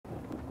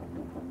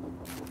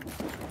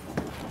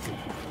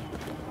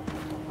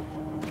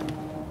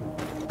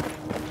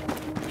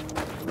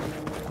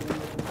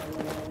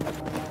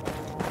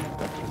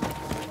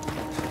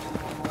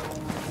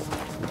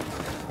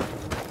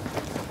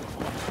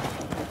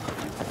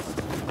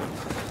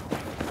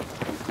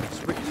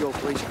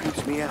Place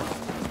creeps me out.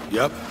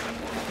 Yep.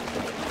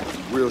 It's a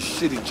real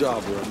shitty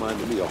job that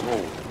reminded me of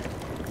home.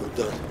 Well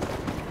done.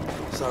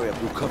 Sorry I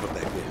blew cover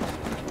back there.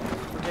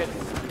 Forget it.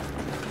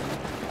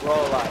 We're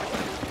all alive.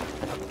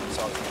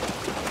 Sorry.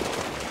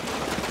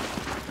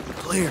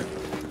 Clear.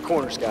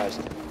 Corners, guys.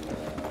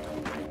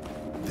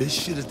 This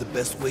shit is the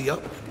best way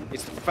up?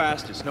 It's the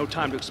fastest. No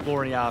time to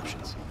explore any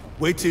options.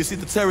 Wait till you see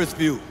the terrace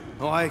view.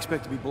 Oh, I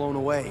expect to be blown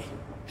away.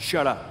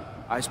 Shut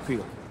up. Eyes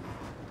peeled.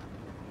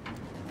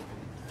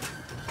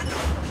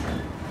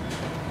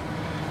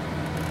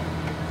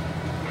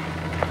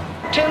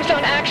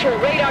 Tombstone actual,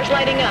 radar's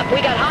lighting up.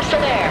 We got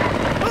hostile air.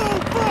 Oh,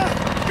 fuck!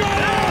 Go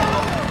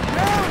down!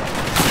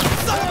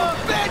 Son of a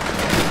bitch!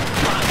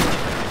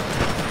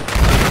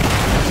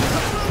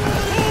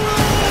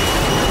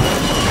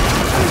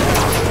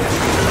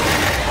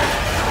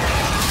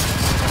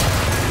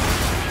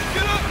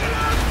 Get up, get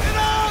up, get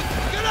up,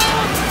 get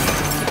up!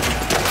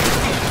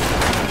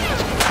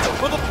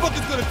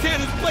 Motherfucker's gonna tear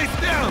this place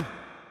down!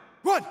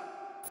 Run!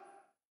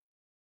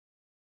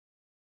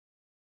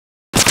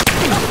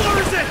 How far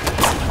is it?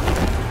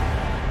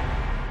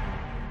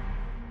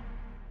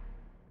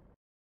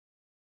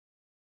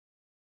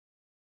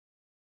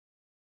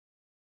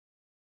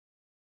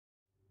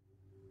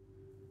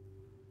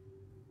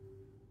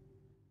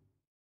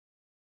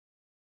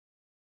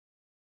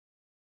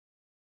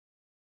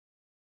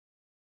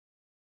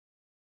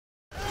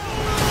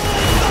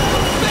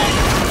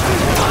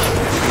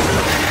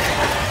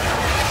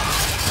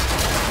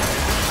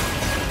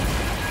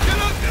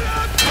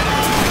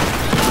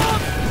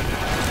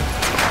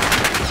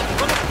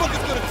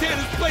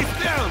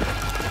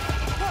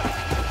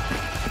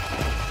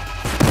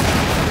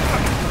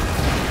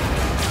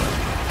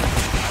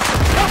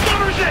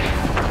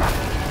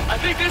 I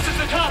think this is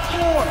the top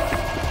floor.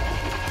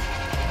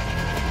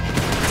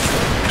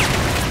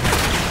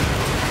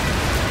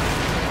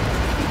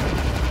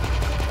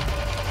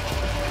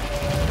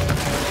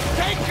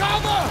 Take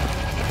cover!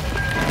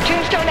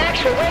 Tombstone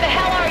actual, where the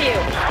hell are you?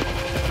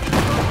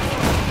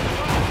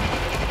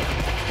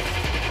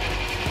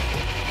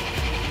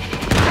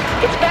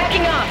 It's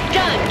backing off.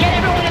 Done. Get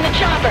everyone in the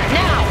chopper,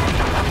 now!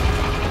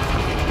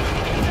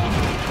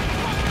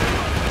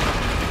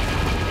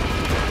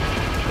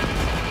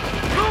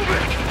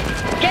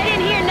 Get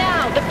in here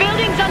now! The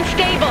building's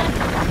unstable!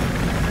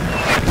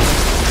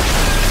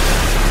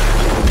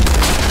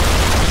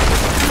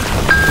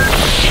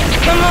 Shit,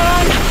 come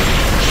on!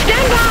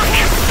 Stand back!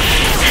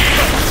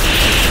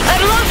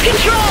 I've lost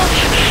control!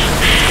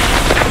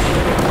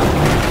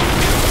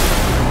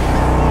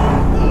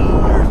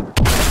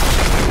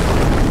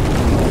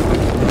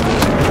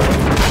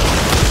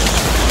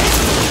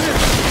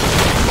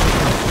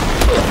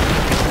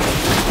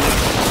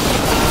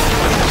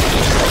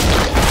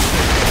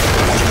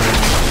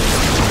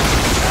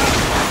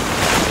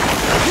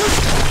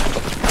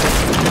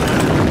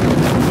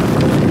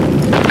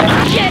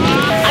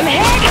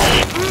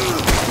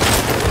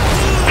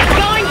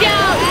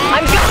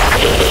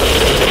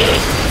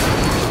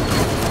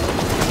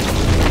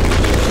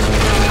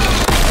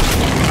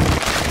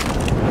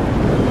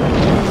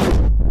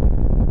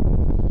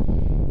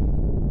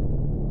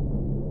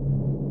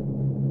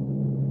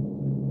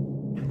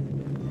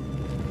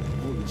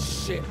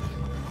 Shit.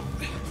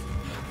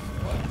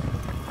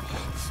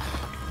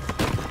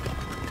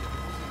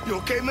 You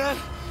okay, man?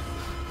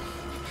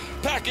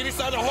 Pack it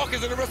inside the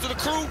Hawkins and the rest of the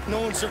crew?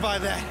 No one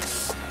survived that.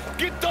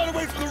 Get done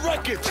away from the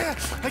wreckage!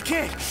 I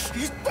can't.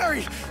 He's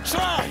buried.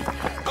 Try!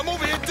 I'm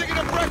over here digging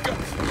up wreckage.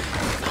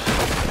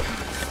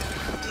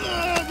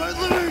 Oh, my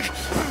leg!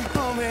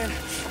 Oh, man.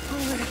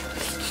 Oh, man.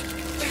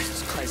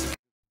 Jesus Christ.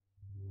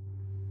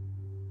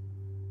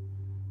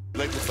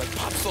 Leg looks like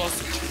pop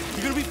sausage.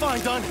 You're gonna be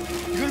fine, Don.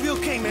 You're gonna be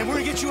okay, man. We're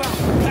gonna get you out.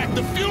 Pack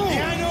the fuel!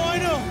 Yeah, I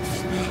know.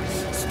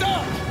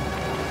 Stop!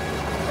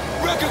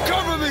 Wrecker,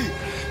 cover me!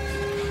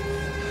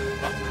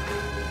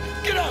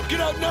 Get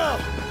out now!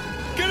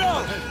 Get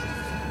out!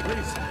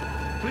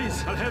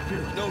 Please, I'll help you.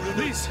 No,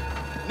 please.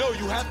 No,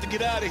 you have to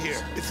get out of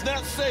here. It's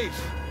not safe.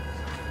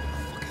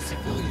 Fucking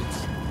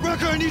civilians.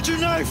 Wrecker, I need your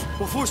knife!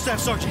 Well, 4 Staff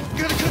Sergeant.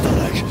 You gotta cut the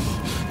leg.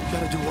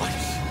 Gotta do what?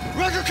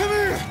 Wrecker, come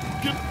here!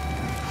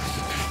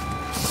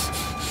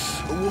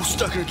 A wolf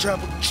stuck in a trap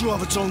will chew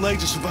off its own leg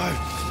to survive.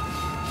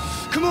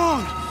 Come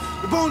on!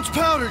 The bone's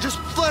powder, just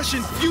flesh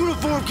and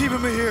uniform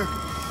keeping me here.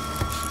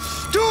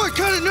 Do it!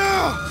 Cut it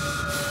now!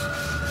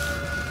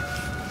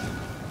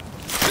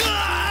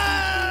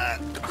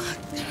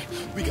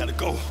 We gotta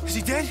go. Is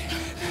he dead?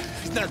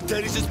 He's not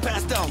dead, he's just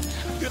passed out.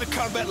 You're the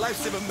combat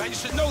lifesaver, man. You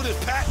should know this,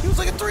 Pat. It was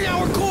like a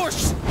 3-hour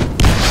course!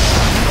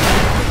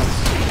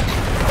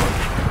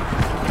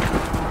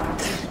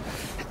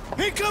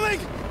 Incoming!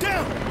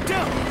 Down!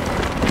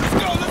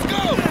 Let's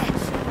go!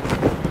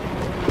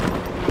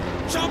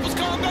 Chopper's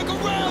coming back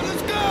around,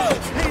 let's go!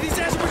 Hey, these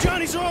assholes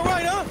Things are all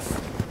right, huh?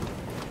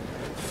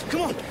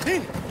 Come on, in.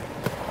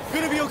 You're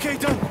gonna be okay,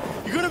 Dunn.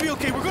 You're gonna be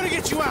okay. We're gonna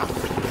get you out.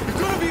 You're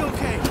gonna be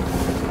okay.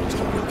 It's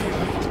gonna be okay,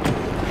 right?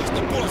 It's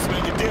the boss,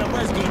 man. You're damn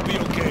right it's gonna be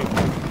okay.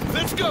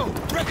 Let's go.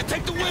 Brecker,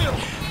 take the wheel.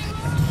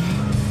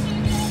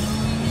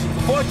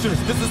 Fortress,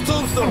 this is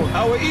Tombstone.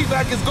 Our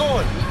evac is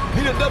going.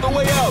 Need another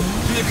way out.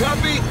 Do you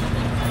copy?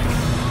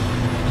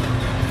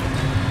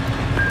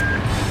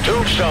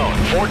 Tombstone,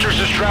 Fortress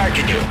is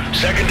tracking you.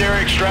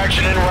 Secondary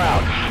extraction en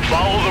route.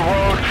 Follow the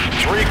road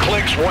 3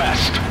 clicks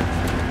west.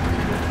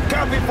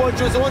 Copy,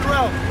 Fortress, en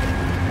route.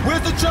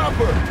 Where's the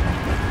chopper?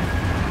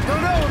 No,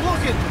 I'm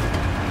looking.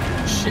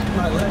 Shit,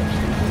 my leg.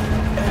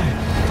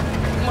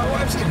 My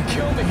wife's gonna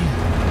kill me.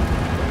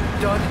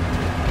 Dunn,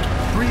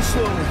 breathe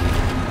slowly.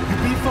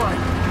 You'll be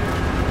fine.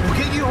 We'll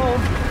get you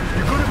home.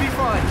 You're gonna be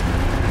fine.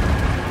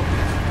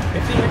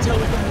 If the intel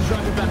we got is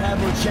right about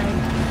Admiral Chang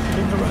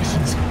and the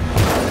Russians,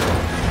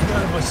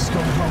 none of us is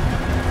going home.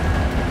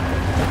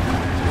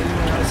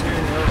 Anyone else here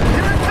in hell?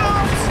 Here it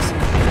comes!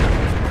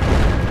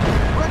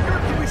 Recker,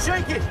 can we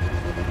shake it?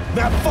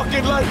 Not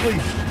fucking likely.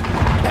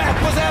 Hack,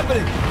 what's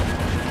happening?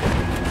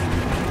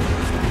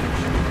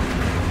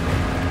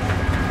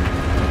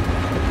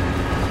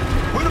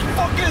 Where the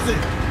fuck is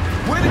it?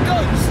 Where'd it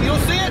go? You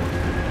don't see it?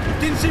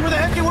 Didn't see where the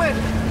heck it went.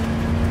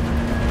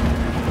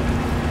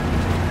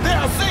 There,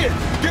 I see it.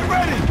 Get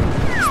ready.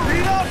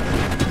 Speed up!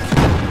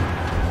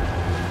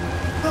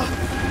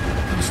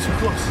 That was too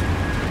close.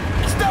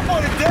 Step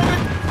on it, David.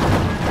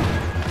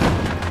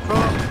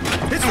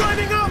 It's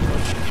lining up!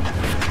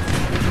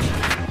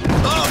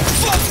 Oh,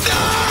 fuck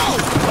no!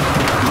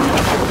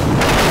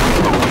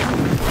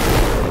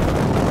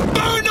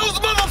 Burn those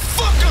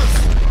motherfuckers!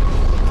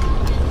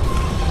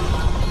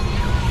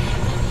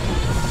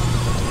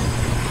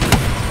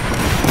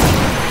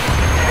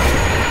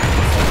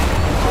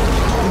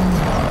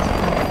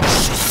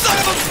 Son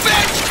of a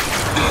bitch!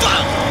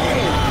 Fuck!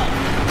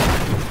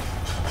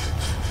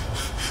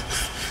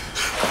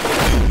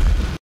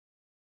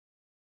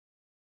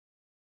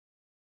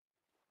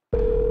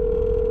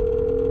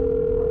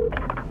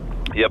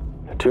 Yep.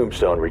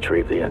 Tombstone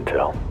retrieved the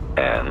intel.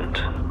 And?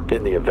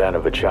 In the event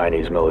of a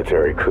Chinese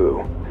military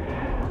coup,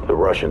 the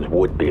Russians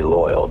would be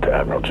loyal to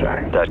Admiral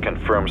Chang. That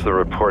confirms the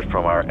report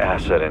from our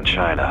asset in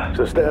China.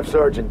 So Staff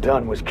Sergeant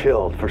Dunn was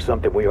killed for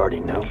something we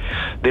already knew?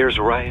 There's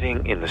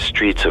rioting in the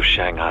streets of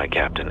Shanghai,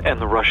 Captain, and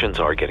the Russians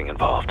are getting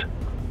involved.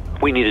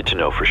 We needed to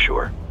know for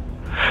sure.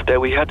 That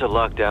we had to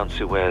lock down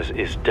Suez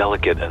is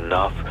delicate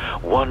enough.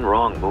 One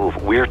wrong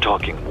move, we're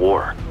talking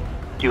war.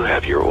 You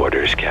have your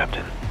orders,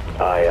 Captain.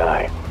 Aye,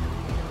 aye.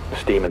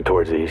 Steaming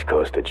towards the east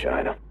coast of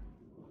China.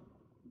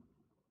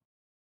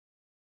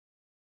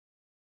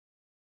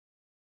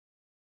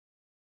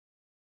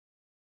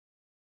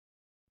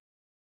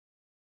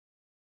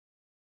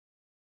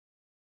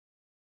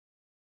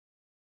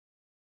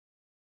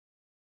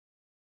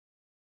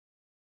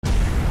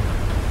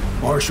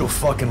 Martial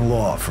fucking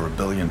law for 1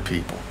 billion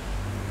people.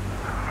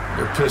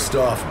 They're pissed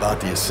off about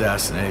the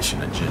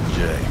assassination of Jin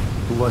Jay.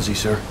 Who was he,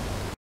 sir?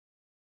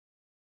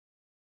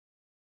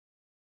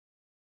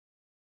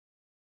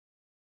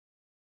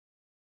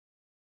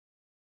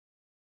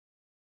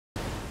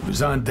 He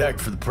was on deck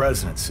for the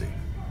presidency.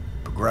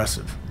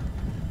 Progressive.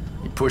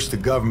 He pushed the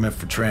government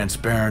for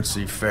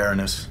transparency,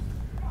 fairness,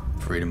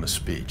 freedom of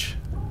speech.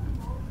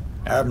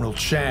 Admiral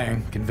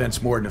Chang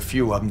convinced more than a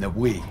few of them that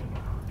we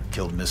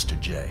killed Mr.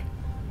 J.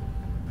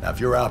 Now, if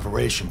your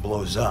operation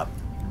blows up,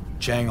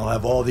 Chang will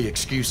have all the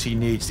excuse he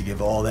needs to give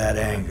all that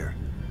anger,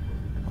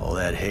 all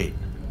that hate,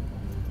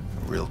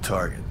 a real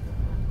target.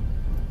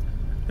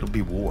 It'll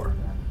be war.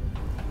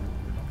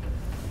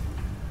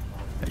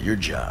 Now, your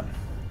job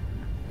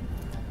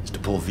is to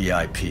pull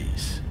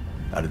VIPs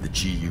out of the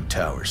GU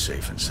tower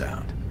safe and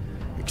sound.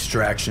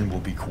 Extraction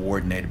will be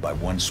coordinated by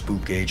one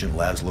spook agent,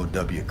 Laszlo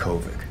W.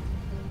 Kovic.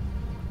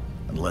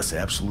 Unless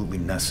absolutely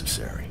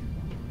necessary,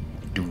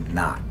 do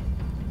not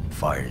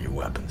fire your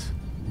weapons.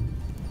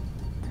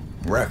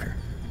 Wrecker.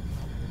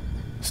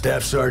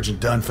 Staff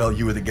Sergeant Dunn felt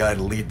you were the guy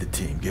to lead the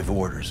team, give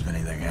orders if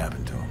anything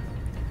happened to him.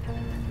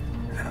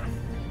 Now,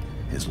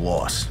 his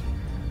loss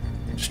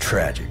is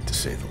tragic, to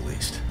say the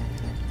least.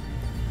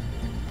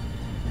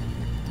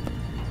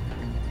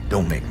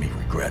 Don't make me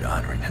regret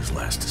honoring his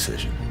last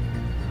decision.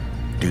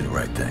 Do the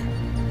right thing.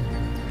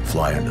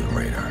 Fly under the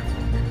radar.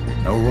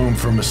 No room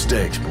for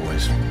mistakes,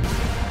 boys.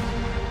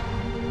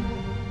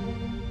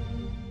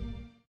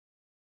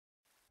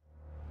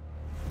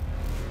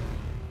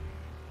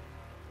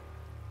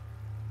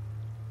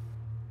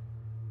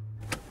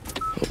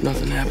 Hope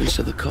nothing happens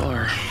to the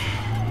car.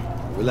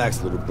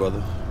 Relax, little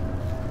brother.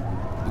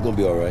 You're gonna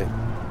be all right.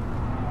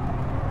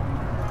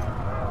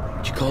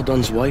 Did you call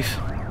Dunn's wife?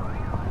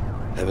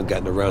 Haven't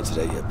gotten around to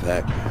that yet,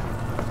 Pac.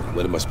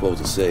 What am I supposed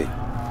to say?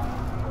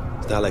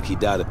 It's not like he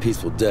died a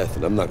peaceful death,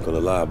 and I'm not gonna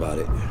lie about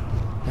it.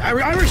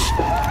 Irish!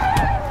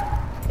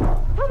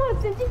 Come on,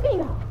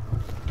 Santino.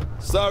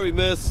 Sorry,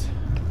 miss.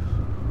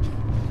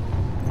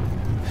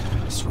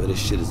 I swear this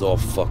shit is all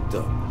fucked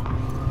up.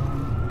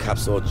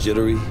 Cops all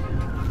jittery.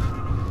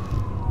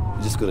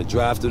 You're just gonna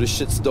drive through the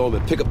shitstorm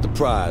and pick up the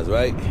prize,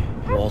 right?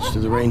 Waltz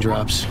through the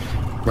raindrops.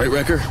 Right,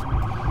 Wrecker?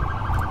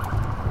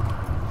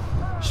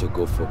 Should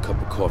go for a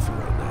cup of coffee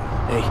right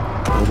now. Hey,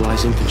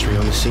 mobilize infantry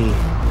on the scene.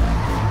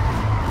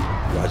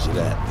 Roger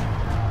that.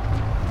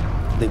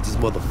 I think these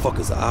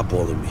motherfuckers are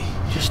eyeballing me.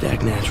 Just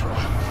act natural.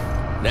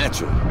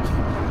 Natural?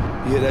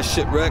 You hear that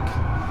shit, Wreck?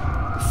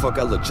 The fuck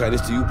I look Chinese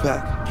to you,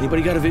 Pac?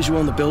 Anybody got a visual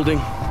on the building?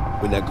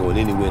 We're not going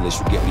anywhere unless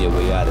you get me a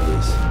way out of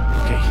this.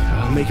 Okay,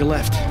 I'll make a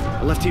left.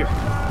 A left here.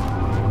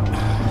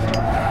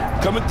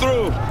 Coming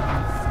through!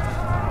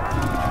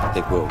 I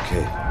think we're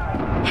okay.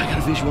 I got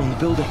a visual on the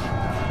building.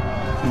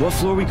 What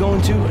floor are we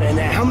going to? And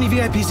how many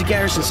VIPs did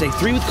Garrison say?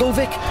 3 with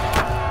Kovic?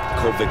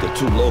 Kovic are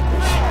 2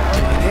 locals.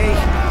 Hey,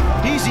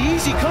 easy,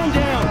 easy, calm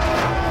down.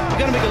 We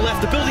gotta make a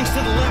left. The building's to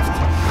the left.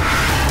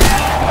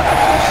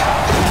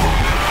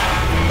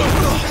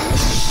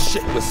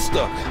 Shit, we're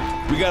stuck.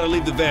 We gotta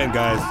leave the van,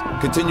 guys.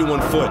 Continue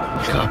on foot.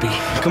 Copy.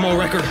 Come on,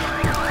 Wrecker.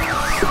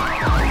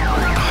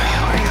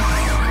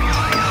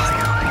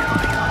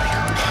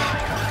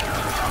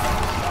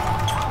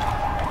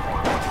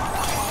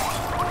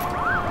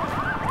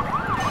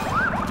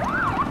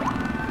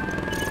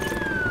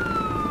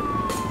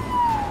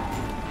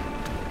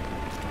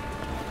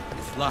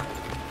 It's locked.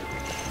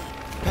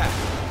 Pat.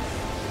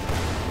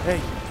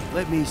 Hey,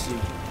 let me see.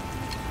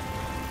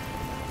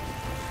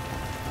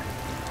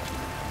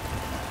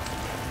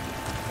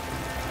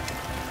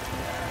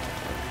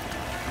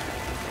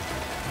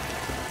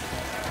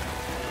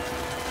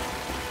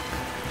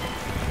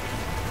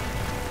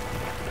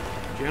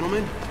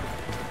 Gentlemen?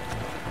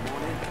 Come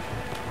on in.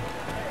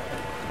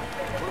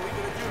 What are we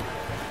gonna do?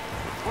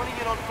 Running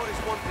in on foot is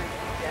one thing.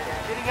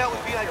 Getting out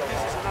with VIPs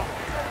is another.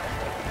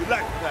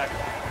 Relax, Pac.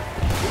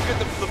 We'll get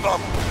them to the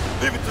bump.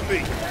 Leave it to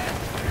me.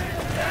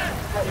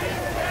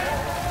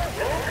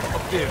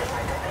 Up there.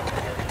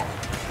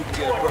 We can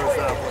get a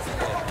bird's eye once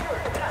again.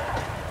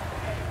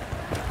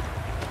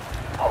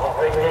 Our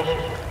great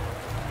nation,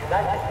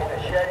 united in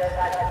a shared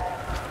sadness.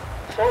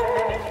 So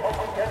many come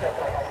together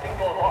like a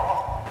single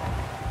heart.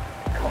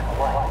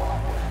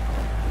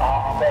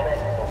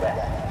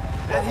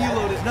 That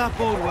helo does not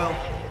bode well.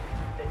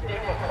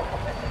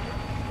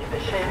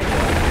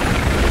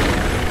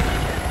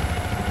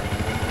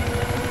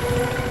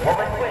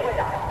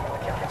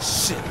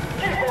 Shit.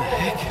 What the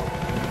heck?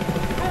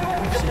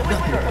 We've seen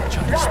nothing about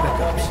Chinese spec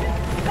ops.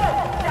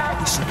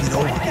 We should get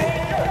over there.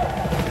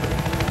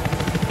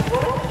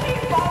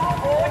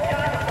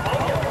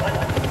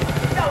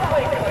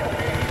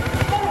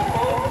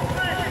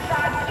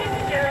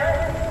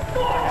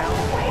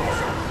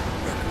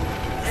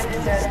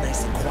 It's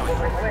nice and quiet.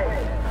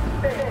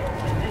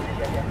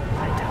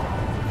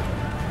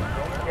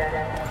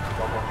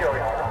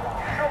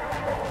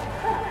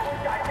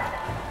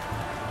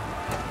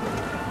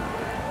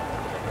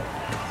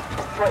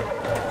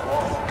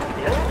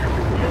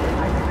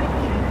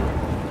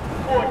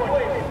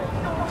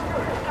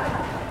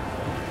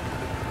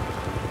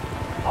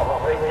 Our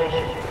great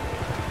nation,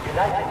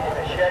 united in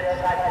a shared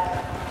sadness.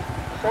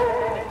 So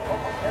many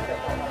come together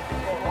like a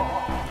single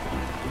heart.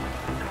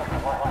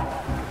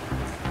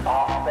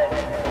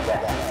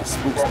 The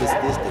spooks miss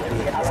this, they do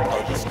this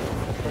other stuff.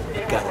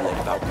 You gotta let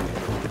Valkyrie know.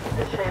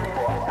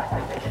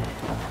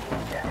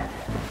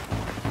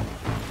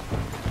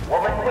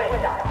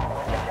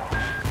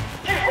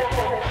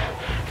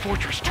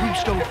 Fortress,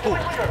 Tombstone 4.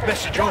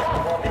 Message over.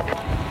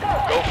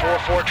 Go for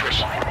Fortress.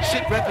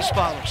 Sit rep as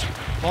follows.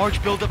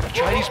 Large buildup of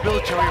Chinese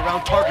military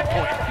around target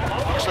point.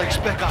 Looks like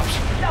spec ops.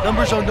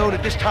 Numbers unknown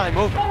at this time,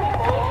 over.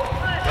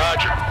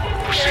 Roger.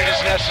 Proceed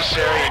as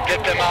necessary and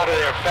get them out of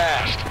there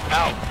fast.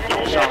 Out.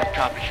 Solid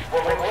copy.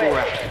 4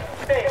 out.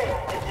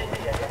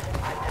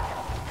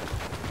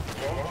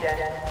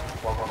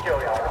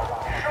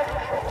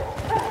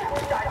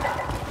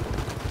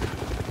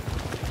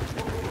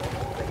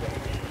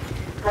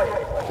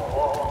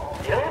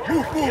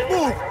 Move, move,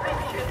 move!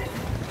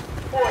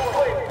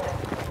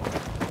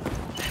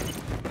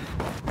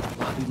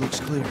 Lobby looks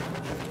clear.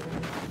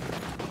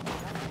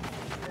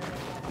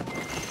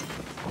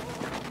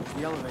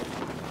 The elevator.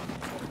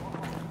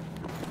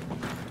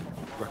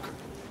 Wrecker,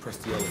 press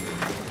the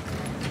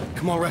elevator.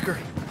 Come on, Wrecker.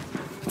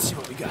 Let's see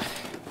what we got.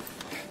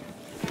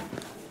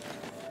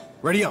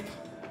 Ready up.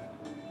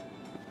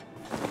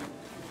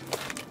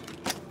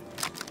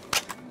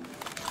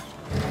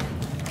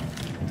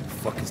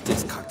 Fuck is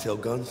this, cocktail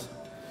guns?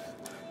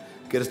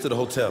 Get us to the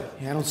hotel.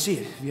 Yeah, I don't see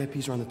it.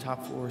 VIPs are on the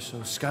top floor,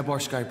 so Sky Bar,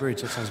 Sky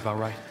Bridge, that sounds about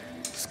right.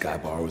 Sky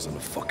Bar was on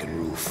the fucking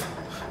roof.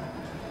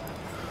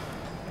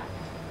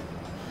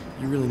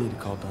 You really need to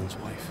call Dunn's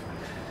wife.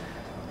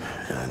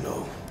 Yeah, I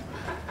know.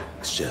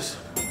 It's just...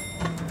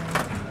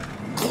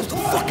 Close the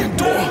fucking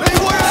door! Hey,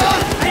 where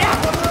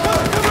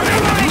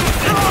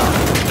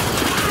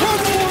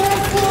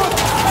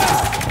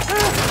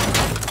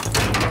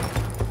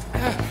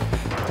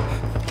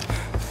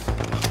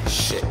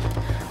Shit. I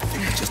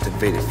think we just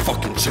invaded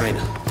fucking China.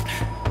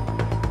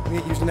 We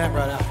ain't using that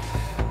right out.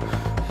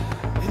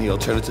 Any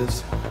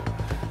alternatives?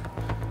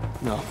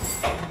 No.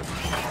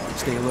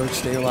 Stay alert,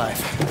 stay alive.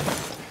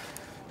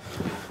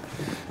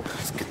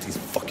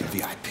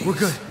 We're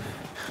good.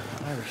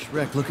 Irish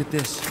wreck, look at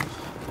this.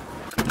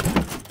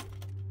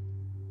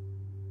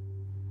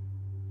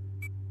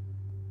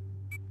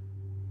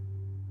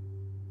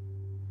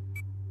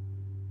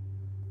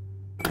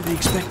 What are they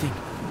expecting?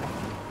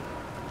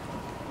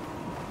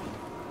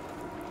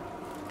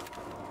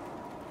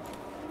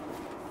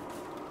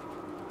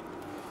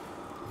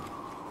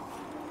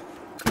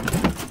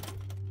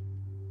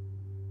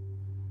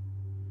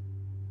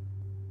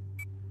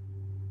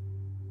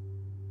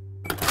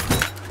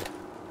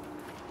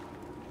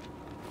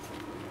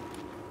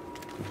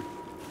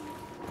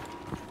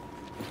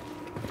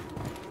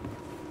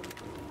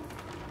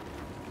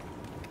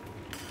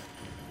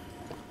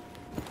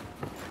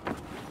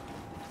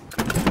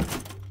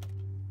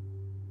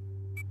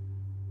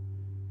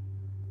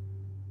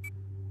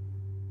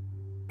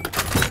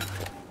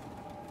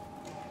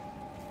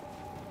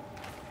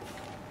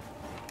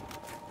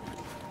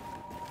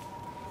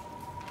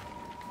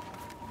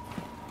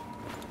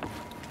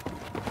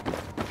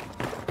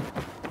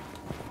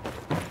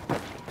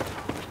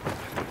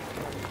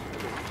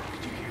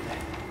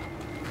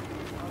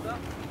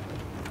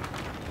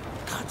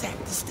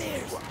 Contact the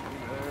stairs.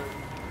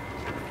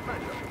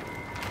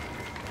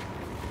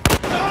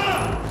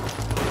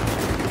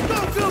 Go,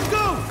 go,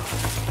 go!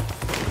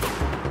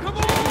 Come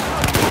on!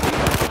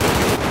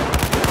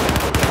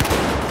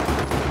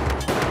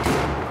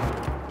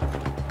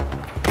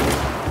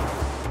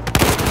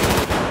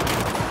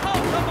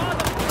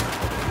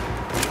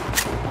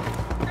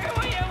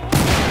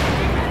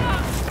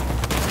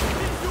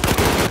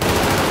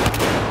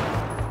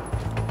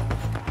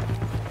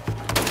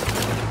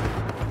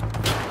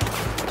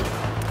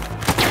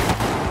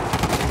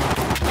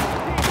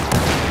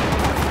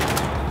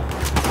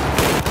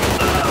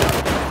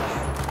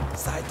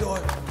 Side door.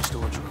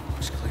 Storage room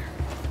looks clear.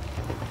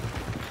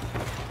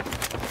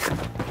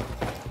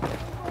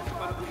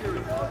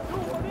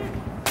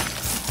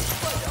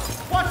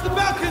 Watch the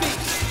balcony!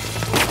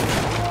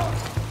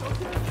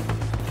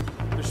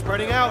 They're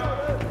spreading out.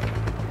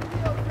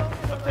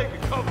 I'm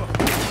taking cover.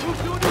 Who's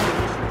doing this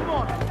mission? Come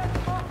on.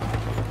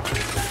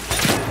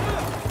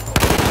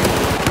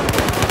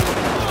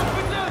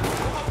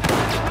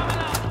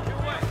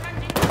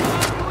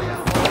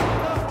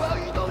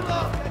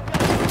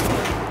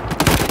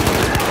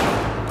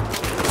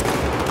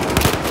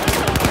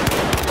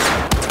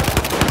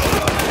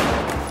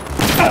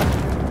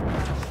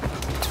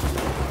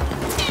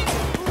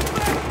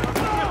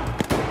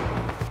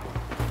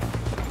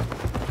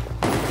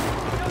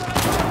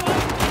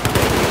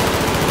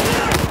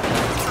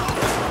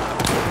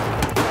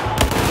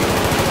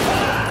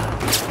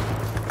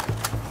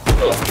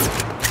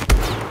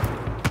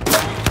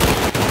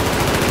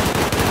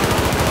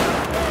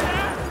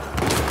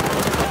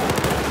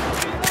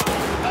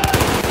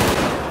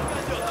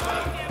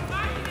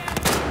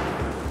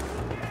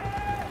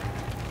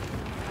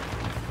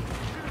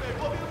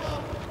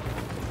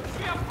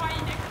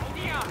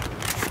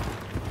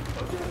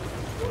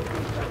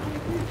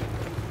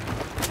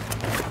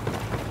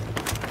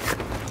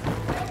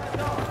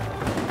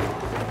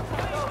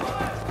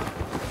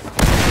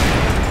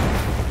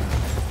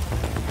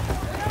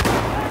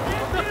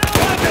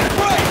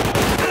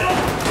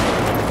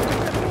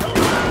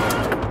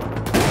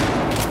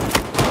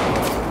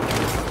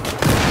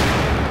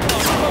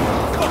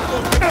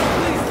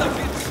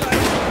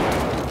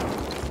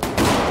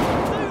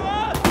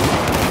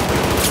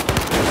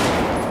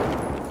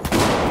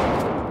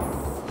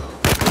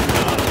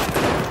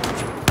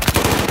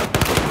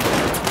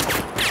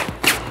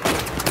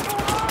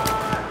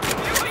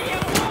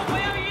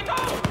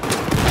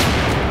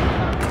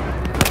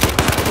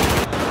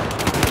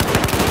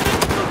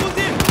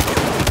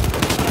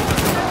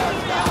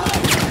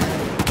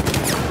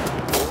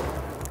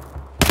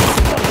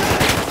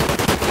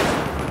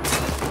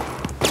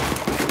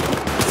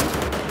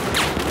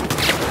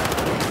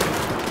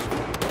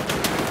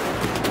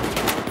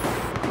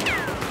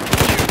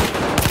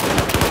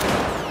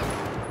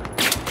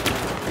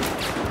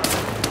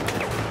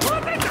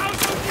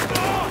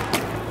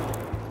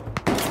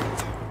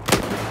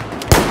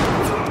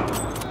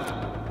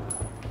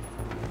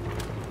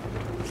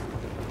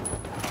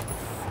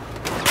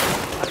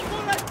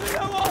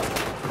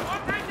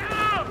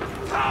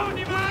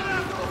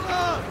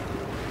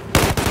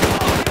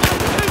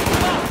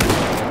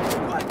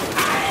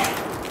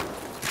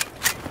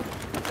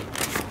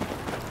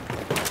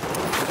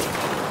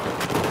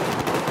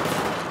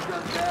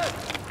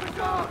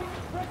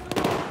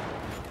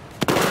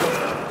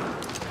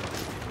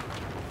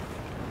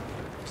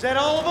 Is that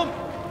all of them?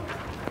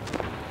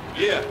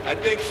 Yeah, I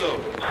think so.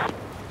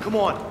 Come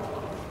on.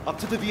 Up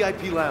to the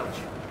VIP lounge.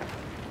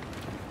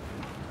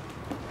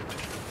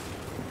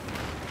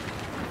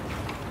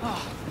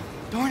 Oh,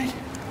 darn it.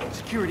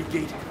 Security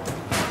gate.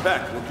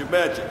 Back with your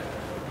magic.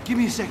 Give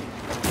me a second.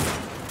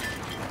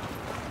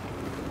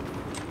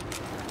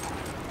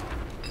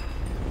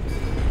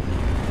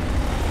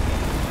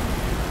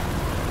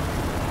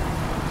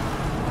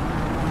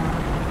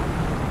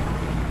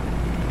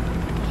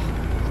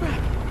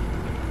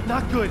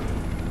 Not good.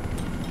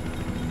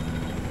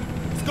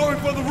 It's going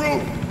for the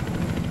roof!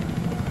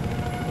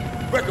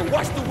 Wrecker,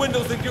 watch the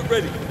windows and get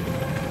ready.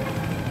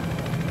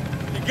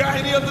 You got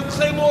any other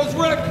claymores,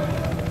 Wreck?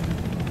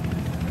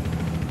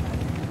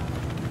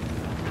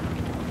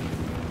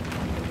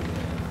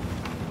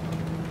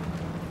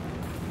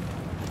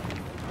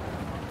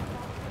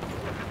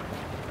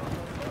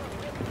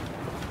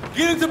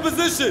 Get into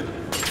position!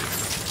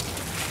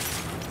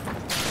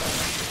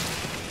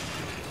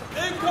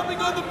 Incoming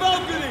on the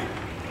balcony!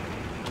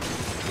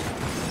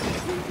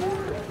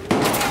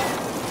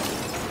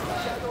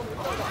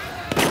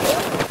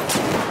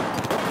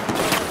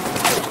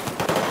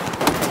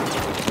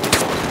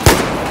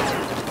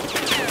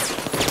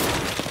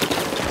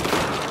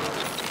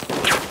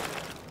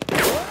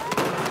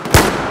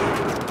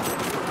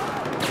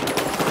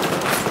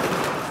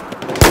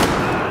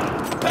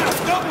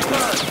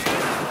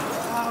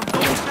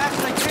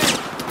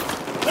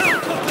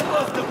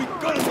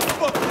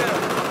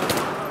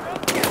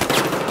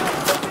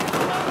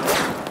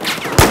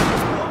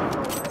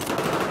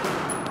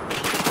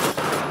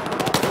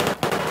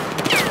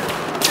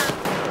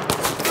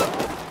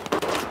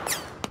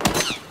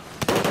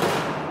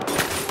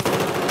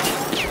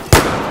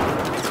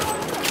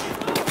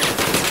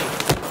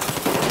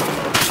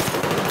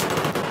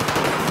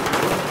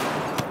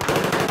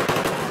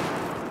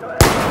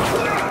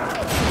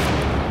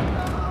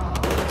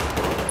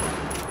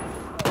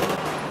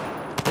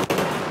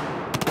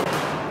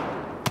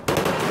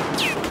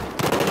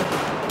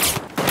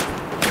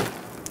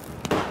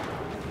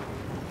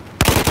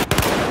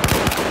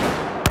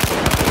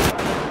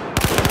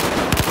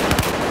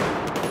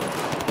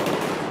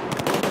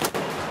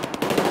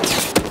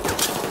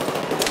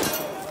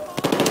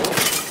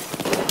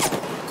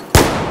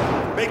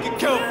 Make it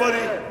count, buddy!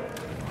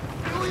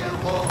 Hurry the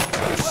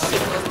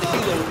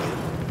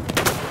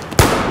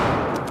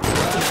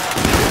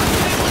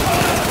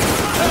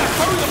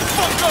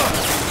fuck up!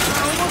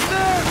 We're almost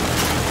there!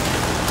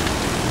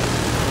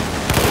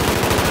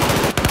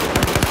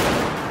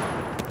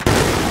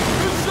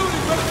 Good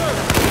shooting, brother!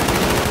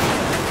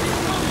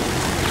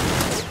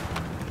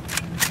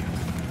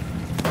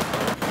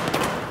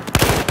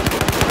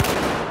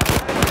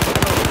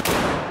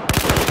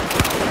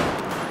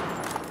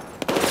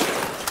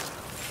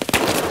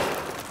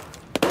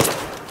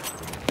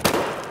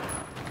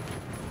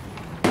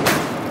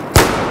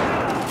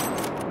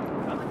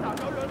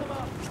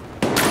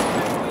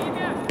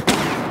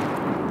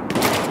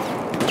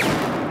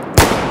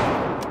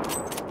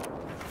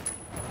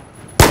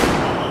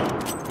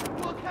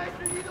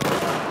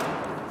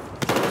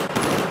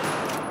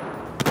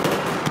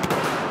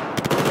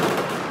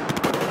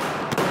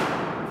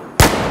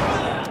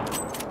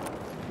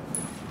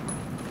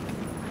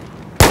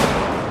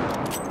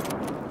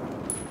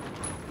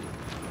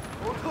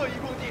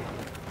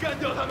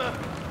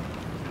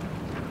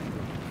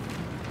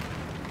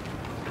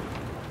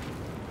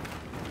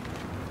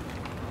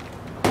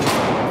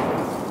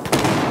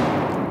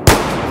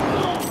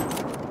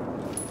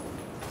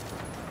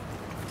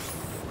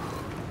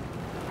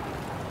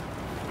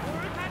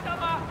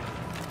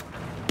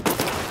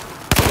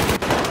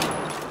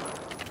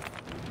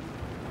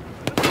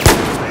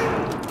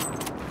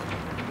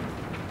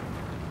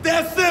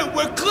 That's it!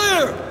 We're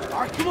clear! All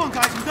right, come on,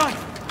 guys, I'm done.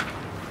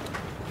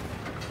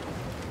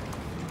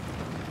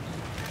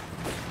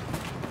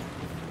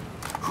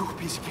 Whew,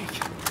 piece of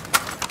cake.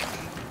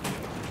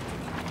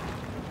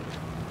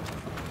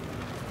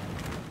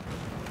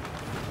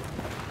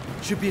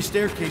 Should be a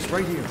staircase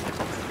right here.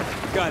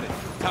 Got it.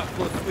 Top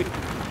floor suite.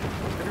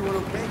 Everyone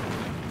okay?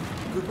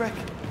 Good wreck?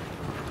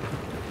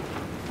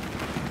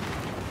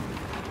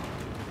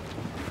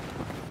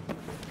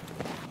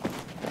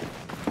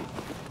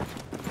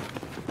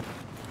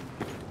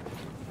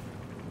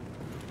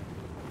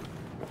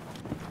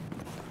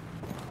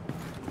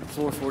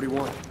 Floor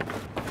 41.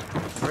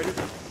 Ready?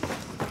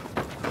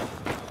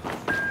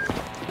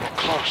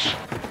 Close.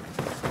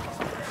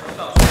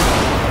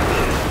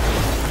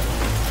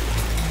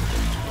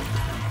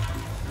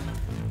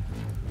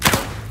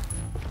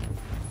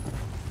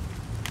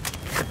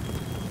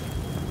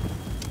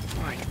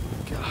 My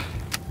God.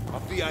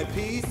 Our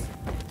VIPs?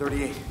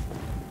 38.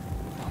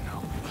 Oh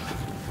no.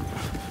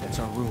 That's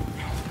our room.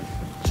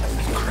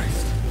 Jesus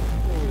Christ.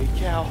 Holy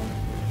cow.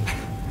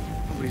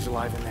 Nobody's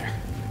alive in there.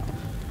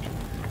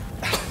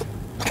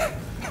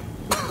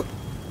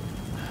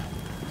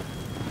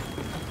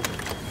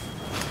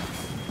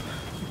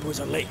 Boys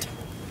are late.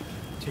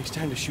 Takes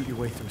time to shoot your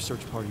way through a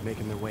search party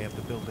making their way up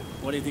the building.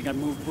 What do you think I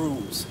moved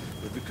brooms?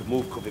 If we could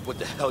move, Kovic, what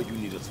the hell you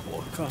need us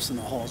for? Crossing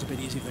the hall's a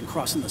bit easier than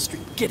crossing the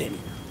street. Get in here.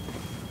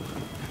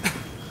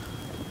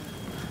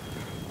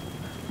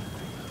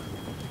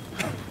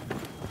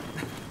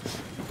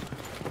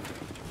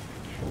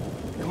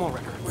 Come on,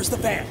 Wrecker. Where's the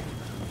van?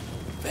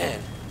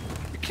 Van?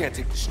 We can't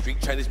take the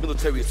street. Chinese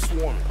military is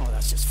swarming. Oh,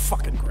 that's just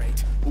fucking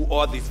great. Who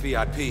are these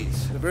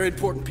VIPs? They're very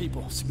important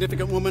people.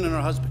 Significant woman and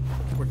her husband.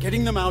 We're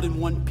getting them out in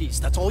one piece.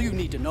 That's all you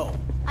need to know.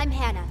 I'm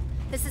Hannah.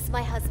 This is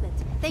my husband.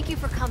 Thank you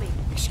for coming.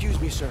 Excuse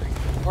me, sir.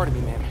 Pardon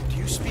me, ma'am. Do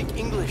you speak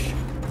English?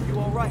 Are you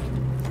all right?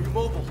 Are you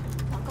mobile?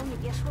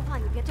 说话，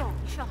你别动，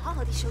你需要好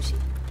好地休息。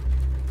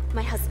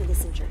My husband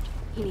is injured.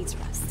 He needs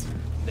rest.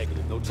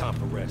 Negative, no time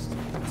for rest.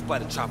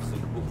 Despite the choppers on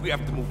the roof, we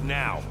have to move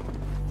now.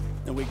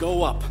 Then we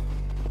go up.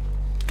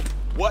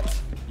 What?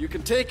 You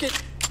can take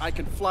it, I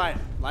can fly it.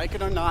 Like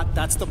it or not,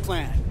 that's the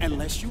plan.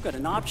 Unless you got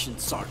an option,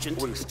 Sergeant.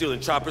 What, are we stealing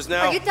choppers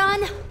now? Are you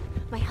done?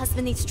 My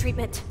husband needs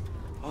treatment.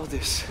 All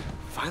this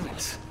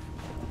violence.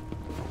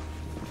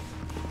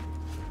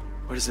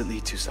 Where does it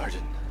lead to,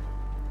 Sergeant?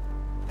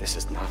 This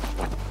is not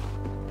what...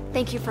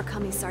 Thank you for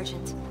coming,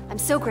 Sergeant. I'm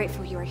so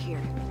grateful you are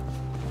here.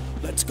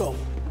 Let's go.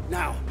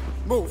 Now.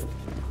 Move.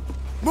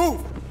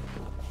 Move!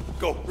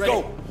 Go, Ready.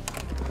 go!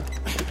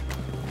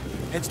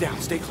 Heads down,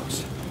 stay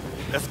close.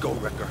 Let's go,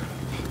 Wrecker.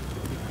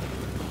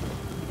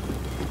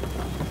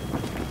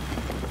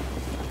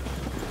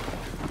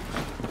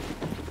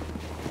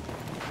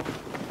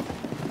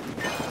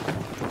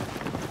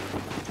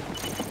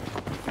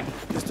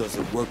 This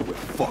doesn't work, we're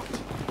fucked.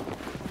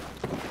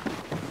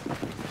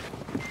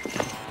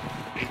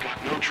 Ain't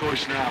got no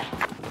choice now.